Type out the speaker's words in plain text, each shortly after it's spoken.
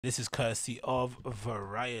This is courtesy of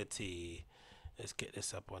Variety. Let's get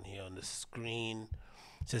this up on here on the screen.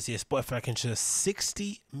 It says here Spotify can share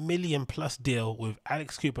 60 million plus deal with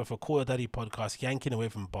Alex Cooper for Call Daddy podcast, yanking away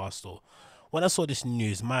from Barstool. When I saw this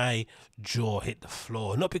news, my jaw hit the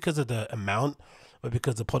floor. Not because of the amount, but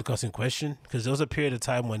because the podcast in question. Because there was a period of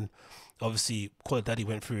time when obviously Call Daddy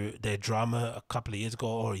went through their drama a couple of years ago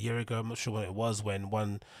or a year ago. I'm not sure when it was. When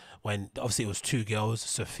obviously it was two girls,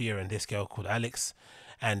 Sophia and this girl called Alex,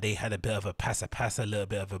 and they had a bit of a passa, a little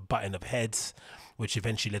bit of a button of heads, which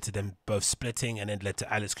eventually led to them both splitting, and then led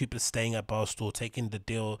to Alex Cooper staying at Barstool, taking the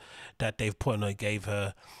deal that Dave Portnoy gave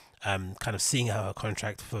her, kind of seeing out her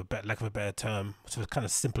contract, for lack of a better term, to kind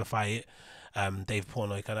of simplify it. Dave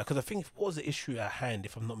Portnoy kind of, because I think what was the issue at hand,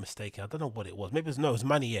 if I'm not mistaken, I don't know what it was. Maybe it was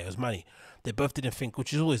money. Yeah, it was money. They both didn't think,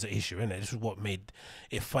 which is always the issue, isn't it? This is what made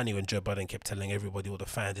it funny when Joe Biden kept telling everybody, all the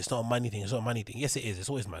fans, it's not a money thing. It's not a money thing. Yes, it is. It's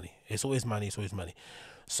always money. It's always money. It's always money.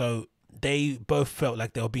 So they both felt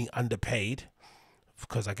like they were being underpaid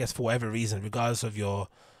because I guess for whatever reason, regardless of your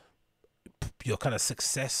kind of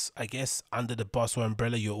success, I guess under the Barstool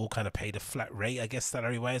umbrella, you're all kind of paid a flat rate, I guess,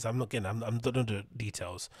 salary wise. I'm not getting, I'm don't know the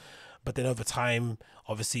details. But then over time,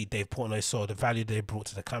 obviously, Dave Portnoy saw the value they brought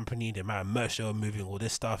to the company, the amount of merch they were moving, all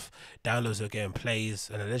this stuff, downloads are getting plays,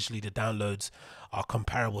 and allegedly the downloads are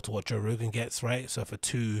comparable to what Joe Rogan gets, right? So for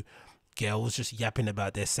two girls just yapping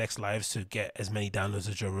about their sex lives to get as many downloads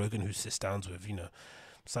as Joe Rogan, who sits down with,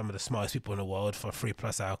 some of the smartest people in the world for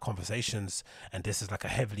 3+ hour conversations, and this is like a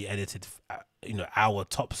heavily edited hour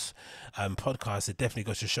tops podcast. It definitely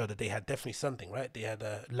goes to show that they had definitely something, right? They had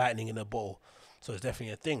lightning in a bottle, so it's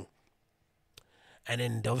definitely a thing. And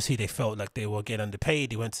then obviously they felt like they were getting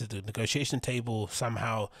underpaid. They went to the negotiation table.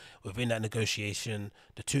 Somehow within that negotiation,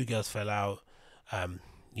 the two girls fell out. I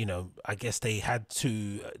guess they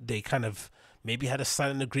kind of maybe had a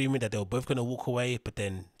silent agreement that they were both going to walk away, but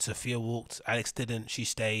then Sophia walked. Alex didn't. She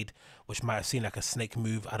stayed, which might have seemed like a snake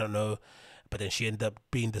move. I don't know. But then she ended up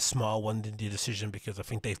being the smart one in the decision, because I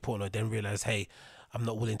think Dave Portnoy then realized, hey, I'm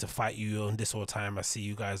not willing to fight you on this all the time. I see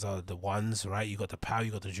you guys are the ones, right? You got the power,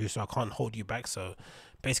 you got the juice, so I can't hold you back. So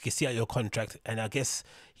basically, see out your contract. And I guess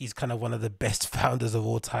he's kind of one of the best founders of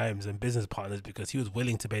all times and business partners, because he was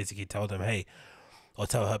willing to basically tell them, hey, or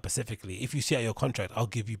tell her specifically, if you see out your contract, I'll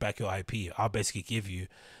give you back your IP. I'll basically give you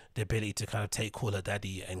the ability to kind of take Call Her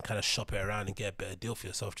Daddy and kind of shop it around and get a better deal for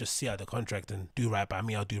yourself. Just see out the contract and do right by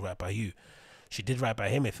me. I'll do right by you. She did right by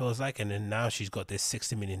him, it feels like, and then now she's got this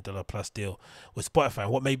 $60 million plus deal with Spotify.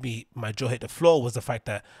 And what made my jaw hit the floor was the fact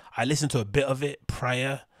that I listened to a bit of it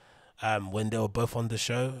prior, when they were both on the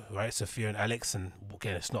show, right, Sophia and Alex, and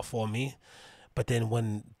again, it's not for me. But then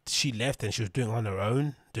when she left and she was doing it on her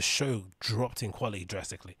own, the show dropped in quality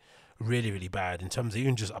drastically, really, really bad in terms of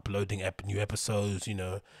even just uploading new episodes.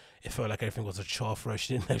 It felt like everything was a chore for her.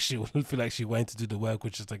 She didn't actually feel like she went to do the work,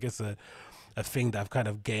 which is, I guess, a thing that I've kind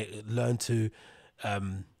of learned to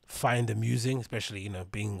find amusing, especially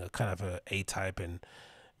being a kind of a type and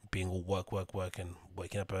being all work and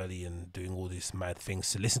waking up early and doing all these mad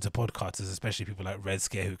things. To listen to podcasters, especially people like Red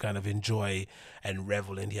Scare, who kind of enjoy and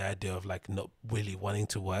revel in the idea of like not really wanting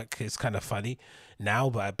to work. It's kind of funny now,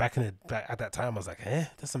 but back at that time I was like,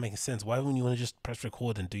 doesn't make sense. Why wouldn't you want to just press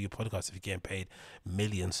record and do your podcast if you're getting paid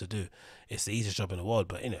millions to do? It's the easiest job in the world,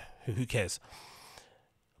 but who cares?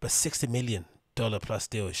 But 60 million dollar plus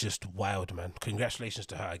deal is just wild, man. Congratulations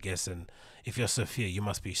to her, I guess. And if you're Sophia, you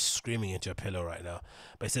must be screaming into your pillow right now.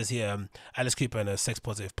 But it says here, Alice Cooper and a sex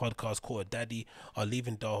positive podcast called Daddy are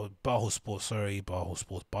leaving Barstool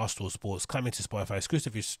Sports, coming to Spotify,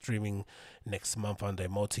 exclusively streaming next month under a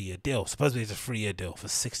multi-year deal. Supposedly it's a 3-year deal for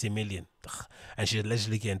 60 million. And she's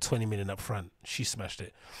allegedly getting 20 million up front. She smashed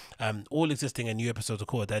it. All existing and new episodes of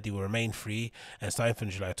Call Daddy will remain free, and starting from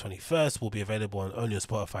July 21st will be available only on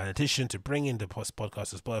Spotify. In addition to bringing the podcast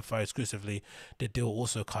to Spotify exclusively, the deal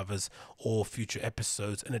also covers all future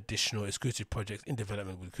episodes and additional exclusive projects in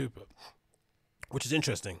development with Cooper, which is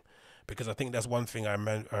interesting, because I think that's one thing I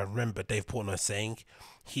remember Dave Portnoy saying.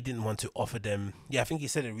 He didn't want to offer them. Yeah, I think he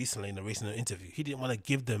said it recently in a recent interview. He didn't want to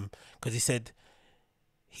give them, because he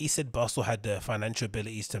said Barstool had the financial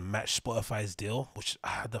abilities to match Spotify's deal, which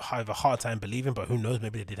I have a hard time believing, but who knows,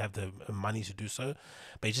 maybe they did have the money to do so.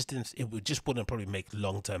 But it just wouldn't probably make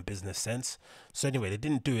long-term business sense. So anyway, they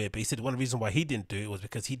didn't do it, but he said one reason why he didn't do it was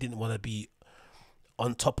because he didn't want to be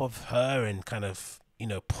on top of her and kind of,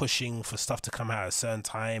 pushing for stuff to come out at a certain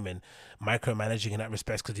time and micromanaging in that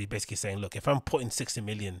respect, because he's basically saying, look, if I'm putting 60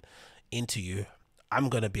 million into you, I'm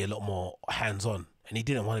going to be a lot more hands-on. And he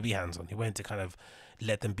didn't want to be hands-on. He wanted to kind of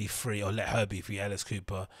let them be free, or let her be free, Alice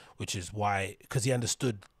Cooper, which is why, because he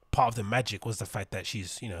understood part of the magic was the fact that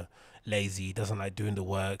she's, lazy, doesn't like doing the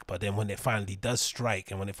work. But then when it finally does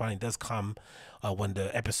strike, and when it finally does come, when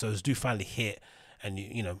the episodes do finally hit, and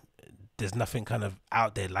you know, there's nothing kind of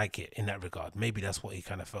out there like it in that regard. Maybe that's what he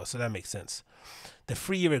kind of felt. So that makes sense. The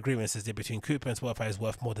 3-year agreement says that between Cooper and Spotify is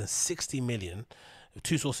worth more than 60 million.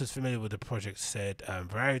 Two sources familiar with the project said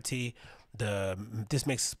Variety. This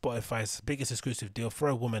makes Spotify's biggest exclusive deal for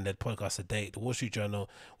a woman-led podcast to date. The Wall Street Journal,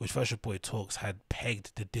 which first reported talks, had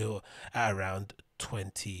pegged the deal at around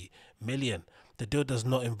 20 million. The deal does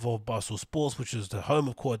not involve Barstool Sports, which is the home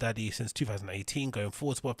of Call Her Daddy since 2018. Going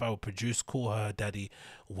forward, Spotify will produce Call Her Daddy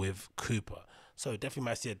with Cooper. So definitely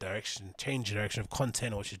might see a change in direction of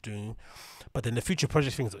content or what she's doing. But then the future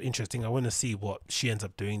project things are interesting. I want to see what she ends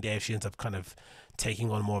up doing there. If she ends up kind of taking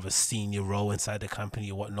on more of a senior role inside the company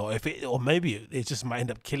or whatnot. Or maybe it just might end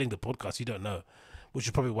up killing the podcast. You don't know. Which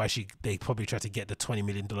is probably why they probably try to get the $20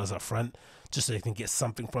 million up front, just so they can get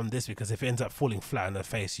something from this. Because if it ends up falling flat on their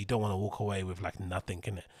face, you don't want to walk away with like nothing,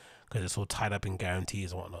 can it? Because it's all tied up in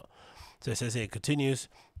guarantees and whatnot. So it says here, it continues.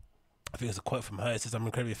 I think it's a quote from her. It says, "I'm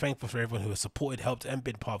incredibly thankful for everyone who has supported, helped, and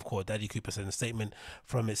been part of Call Her Daddy." Cooper said in a statement,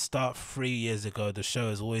 "From its start 3 years ago, the show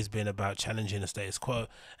has always been about challenging the status quo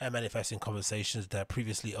and manifesting conversations that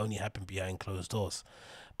previously only happened behind closed doors."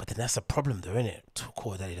 But then that's a problem though, isn't it? To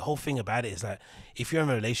Call Her Daddy. The whole thing about it is that if you're in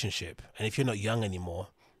a relationship and if you're not young anymore,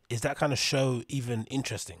 is that kind of show even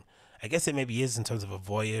interesting? I guess it maybe is in terms of a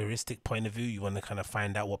voyeuristic point of view. You want to kind of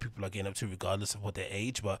find out what people are getting up to regardless of what their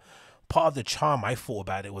age. But part of the charm I thought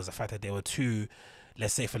about it was the fact that there were two,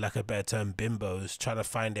 let's say for lack of a better term, bimbos trying to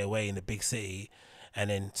find their way in the big city and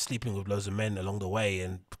then sleeping with loads of men along the way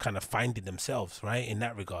and kind of finding themselves, right, in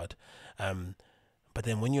that regard. But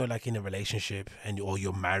then when you're like in a relationship or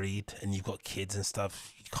you're married and you've got kids and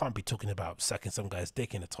stuff, you can't be talking about sucking some guy's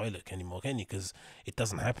dick in the toilet anymore, can you? Because it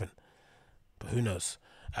doesn't happen. But who knows?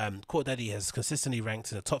 Call Her Daddy has consistently ranked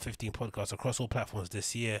in the top 15 podcasts across all platforms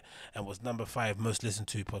this year and was number 5 most listened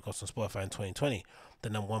to podcast on Spotify in 2020. The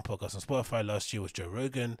number 1 podcast on Spotify last year was Joe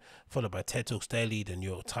Rogan, followed by TED Talks Daily, the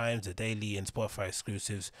New York Times, the Daily, and Spotify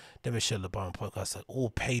exclusives. The Michelle Obama podcast are all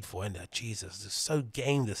paid for, and Jesus, it's so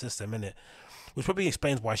game the system, isn't it? Which probably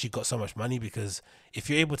explains why she got so much money, because if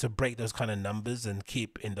you're able to break those kind of numbers and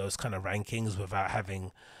keep in those kind of rankings without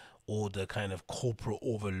having all the kind of corporate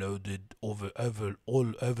overlords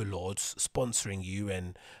sponsoring you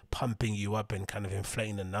and pumping you up and kind of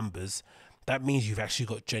inflating the numbers, that means you've actually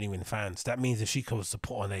got genuine fans. That means if she comes to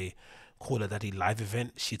put on a Call Her Daddy live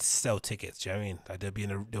event, she'd sell tickets. Do you know what I mean? Like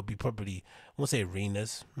there'll be probably, I won't say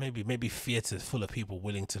arenas, maybe theaters full of people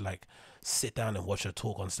willing to like sit down and watch her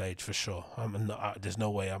talk on stage for sure. There's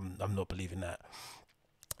no way I'm not believing that.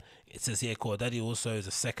 It says here, Call Her Daddy also is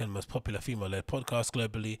the second most popular female-led podcast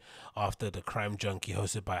globally after The Crime Junkie,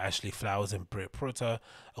 hosted by Ashley Flowers and Britt Porter,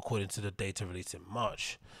 according to the data released in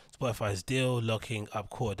March. Spotify's deal locking up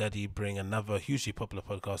Call Her Daddy bring another hugely popular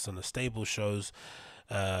podcast on the stable shows,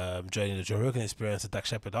 joining the Joe Rogan Experience, the Dak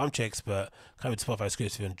Shepard Armchair Expert, coming to Spotify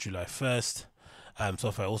exclusive on July 1st.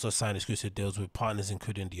 Spotify also signed exclusive deals with partners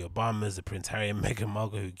including the Obamas, the Prince Harry and Meghan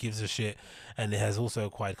Markle, who gives a shit, and it has also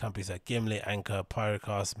acquired companies like Gimlet, Anchor,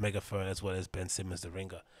 Pyrocast, Megaphone, as well as Ben Simmons, The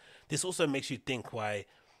Ringer. This also makes you think why,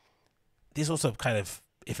 this also kind of,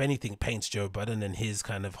 if anything, paints Joe Budden and his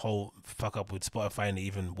kind of whole fuck up with Spotify in an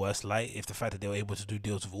even worse light, if the fact that they were able to do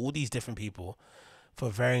deals with all these different people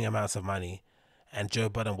for varying amounts of money, and Joe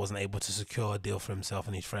Budden wasn't able to secure a deal for himself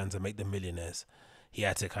and his friends and make them millionaires. He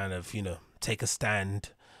had to kind of, take a stand,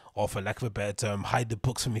 or for lack of a better term, hide the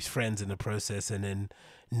books from his friends in the process and then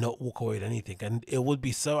not walk away with anything. And it would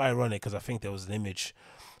be so ironic, because I think there was an image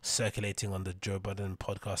circulating on the Joe Budden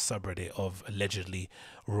podcast subreddit of allegedly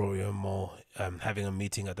Rory and Moore having a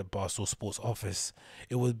meeting at the Barstool Sports office.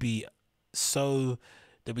 It would be there'd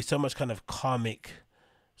be so much kind of karmic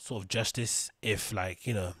sort of justice if,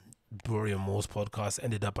 Rory and Moore's podcast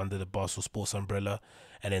ended up under the Barstool Sports umbrella,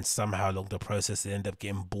 and then somehow along the process they end up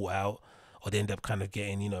getting bought out, or they end up kind of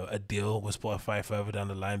getting a deal with Spotify further down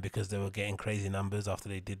the line because they were getting crazy numbers after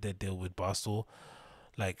they did their deal with Barstool,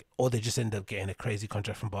 or they just end up getting a crazy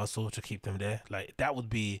contract from Barstool to keep them there. That would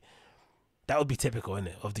be typical,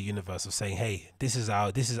 innit, of the universe, of saying, hey, this is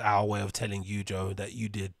our way of telling you, Joe, that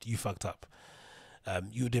you fucked up.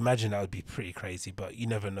 You'd imagine that would be pretty crazy, but you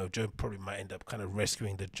never know. Joe probably might end up kind of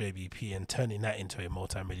rescuing the JBP and turning that into a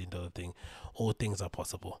multi-million-dollar thing. All things are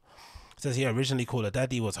possible. It says here, originally Call Her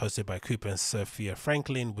Daddy was hosted by Cooper and Sophia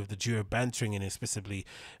Franklin, with the duo bantering in explicitly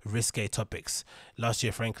risque topics. Last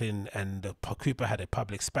year, Franklin and Cooper had a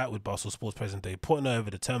public spat with Barstool Sports president Dave Portnoy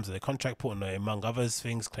over the terms of their contract. Portnoy, among other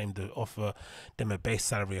things, claimed to offer them a base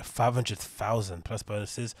salary of $500,000 plus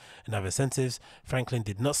bonuses and other incentives. Franklin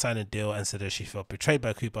did not sign a deal and said that she felt betrayed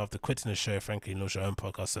by Cooper after quitting the show. Franklin launched her own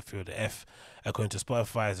podcast, Sophia the F. According to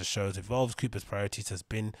Spotify, as the show evolves, Cooper's priorities has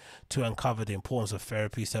been to uncover the importance of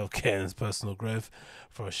therapy, self-care, and personal growth,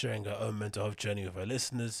 for sharing her own mental health journey with her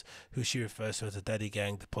listeners, who she refers to as the Daddy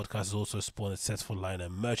Gang. The podcast has also spawned a successful line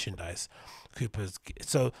of merchandise.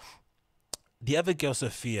 So the other girl,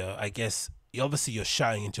 Sophia, I guess, obviously you're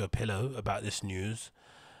shouting into a pillow about this news,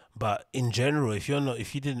 but in general, if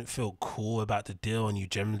you didn't feel cool about the deal and you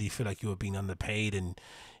generally feel like you were being underpaid, and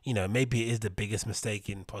maybe it is the biggest mistake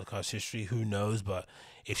in podcast history, who knows, but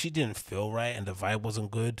if she didn't feel right and the vibe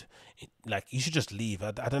wasn't good, you should just leave.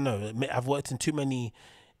 I don't know. I've worked in too many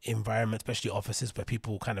environments, especially offices, where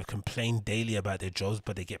people kind of complain daily about their jobs,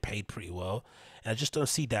 but they get paid pretty well. And I just don't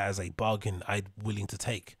see that as a bargain I'm willing to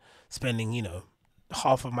take. Spending,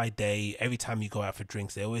 half of my day, every time you go out for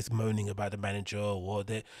drinks, they're always moaning about the manager or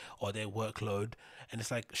their workload. And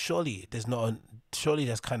it's like, surely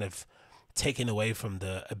that's kind of taken away from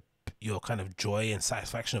your kind of joy and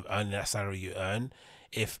satisfaction of earning that salary you earn,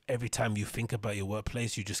 if every time you think about your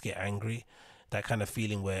workplace you just get angry. That kind of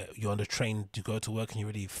feeling where you're on the train to go to work and you're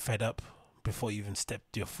really fed up before you even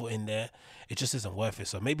stepped your foot in there. It just isn't worth it.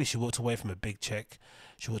 So maybe she walked away from a big check,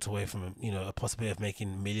 she walked away from a possibility of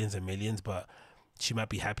making millions and millions, but she might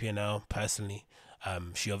be happier now personally.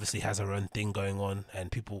 She obviously has her own thing going on,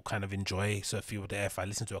 and people kind of enjoy Sophia with the F. I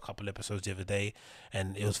listened to a couple episodes the other day,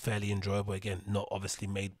 and it was fairly enjoyable. Again, not obviously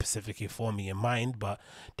made specifically for me in mind, but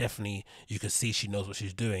definitely you could see she knows what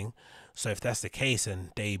she's doing. So if that's the case,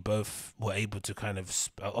 and they both were able to kind of,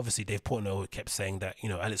 obviously Dave Portnoy kept saying that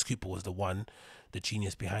Alex Cooper was the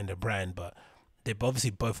genius behind the brand, but they've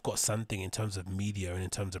obviously both got something in terms of media and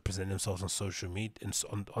in terms of presenting themselves on social media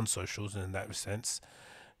and on socials, and in that sense,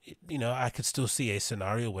 I could still see a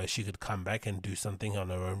scenario where she could come back and do something on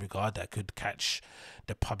her own regard that could catch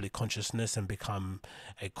the public consciousness and become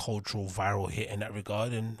a cultural viral hit in that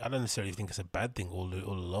regard. And I don't necessarily think it's a bad thing all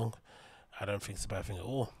along. I don't think it's a bad thing at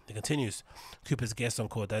all. It continues. Cooper's guests on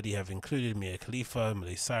Call Daddy have included Mia Khalifa,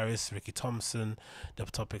 Miley Cyrus, Ricky Thompson. The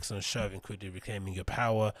topics on the show have included reclaiming your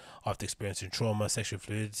power after experiencing trauma, sexual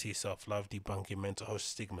fluidity, self-love, debunking mental health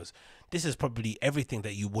stigmas. This is probably everything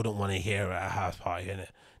that you wouldn't want to hear at a house party, isn't it?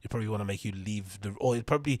 You probably want to make you leave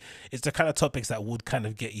it's the kind of topics that would kind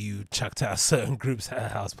of get you chucked out of certain groups at a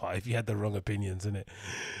house party if you had the wrong opinions, isn't it?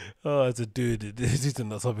 Oh, as a dude, these are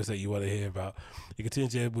not topics that you want to hear about. You continue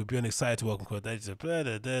to we'll be excited to welcome Call Daddy to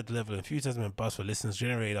the level of enthusiasm and buzz for listeners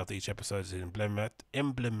generated after each episode is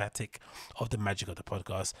emblematic of the magic of the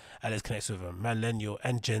podcast. Alex connects with a millennial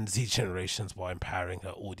and Gen Z generations while empowering her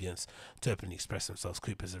audience to openly express themselves.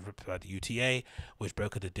 Cooper's ripped by the UTA, which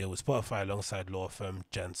brokered the deal with Spotify alongside law firm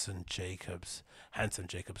Hanson Jacobs.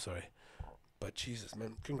 But Jesus,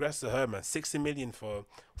 man, congrats to her, man. 60 million for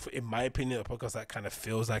in my opinion, a podcast that kind of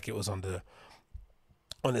feels like it was on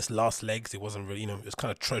its last legs. It wasn't really, it was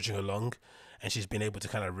kind of trudging along, and she's been able to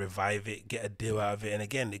kind of revive it, get a deal out of it. And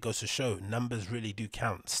again, it goes to show numbers really do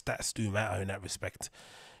count. Stats do matter in that respect.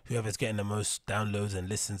 Whoever's getting the most downloads and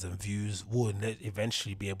listens and views will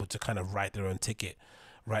eventually be able to kind of write their own ticket,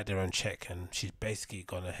 write their own check, and she's basically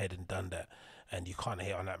gone ahead and done that. And you can't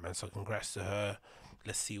hate on that, man. So congrats to her.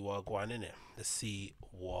 Let's see Wagwan in it. Let's see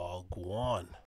Wagwan.